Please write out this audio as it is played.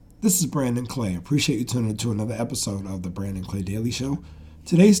This is Brandon Clay. Appreciate you tuning in to another episode of the Brandon Clay Daily Show.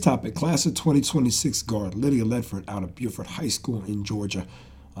 Today's topic, class of 2026 guard Lydia Ledford out of Buford High School in Georgia.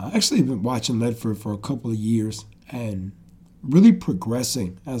 I actually been watching Ledford for a couple of years and really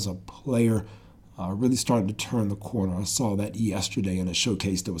progressing as a player, really starting to turn the corner. I saw that yesterday in a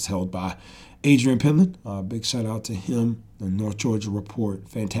showcase that was held by Adrian Penland. Big shout out to him, the North Georgia Report.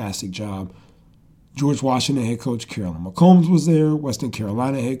 Fantastic job. George Washington head coach Carolyn McCombs was there. Western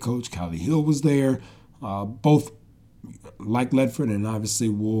Carolina head coach Kylie Hill was there. Both like Ledford, and obviously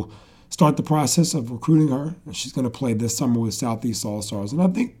we'll start the process of recruiting her. She's going to play this summer with Southeast All-Stars. And I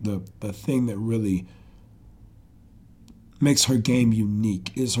think the thing that really makes her game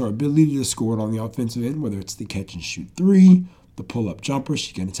unique is her ability to score it on the offensive end, whether it's the catch and shoot three, the pull-up jumper.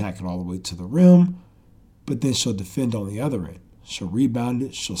 She can attack it all the way to the rim, but then she'll defend on the other end. She'll rebound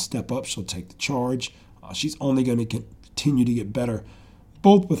it. She'll step up. She'll take the charge. She's only going to continue to get better,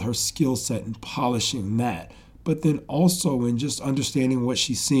 both with her skill set and polishing that, but then also in just understanding what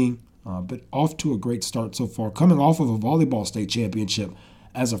she's seeing. But off to a great start so far, coming off of a volleyball state championship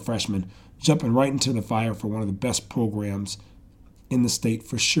as a freshman, jumping right into the fire for one of the best programs in the state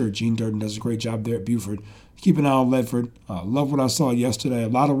for sure. Gene Durden does a great job there at Buford. Keep an eye on Ledford. Love what I saw yesterday. A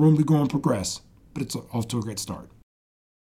lot of room to go and progress, but it's off to a great start.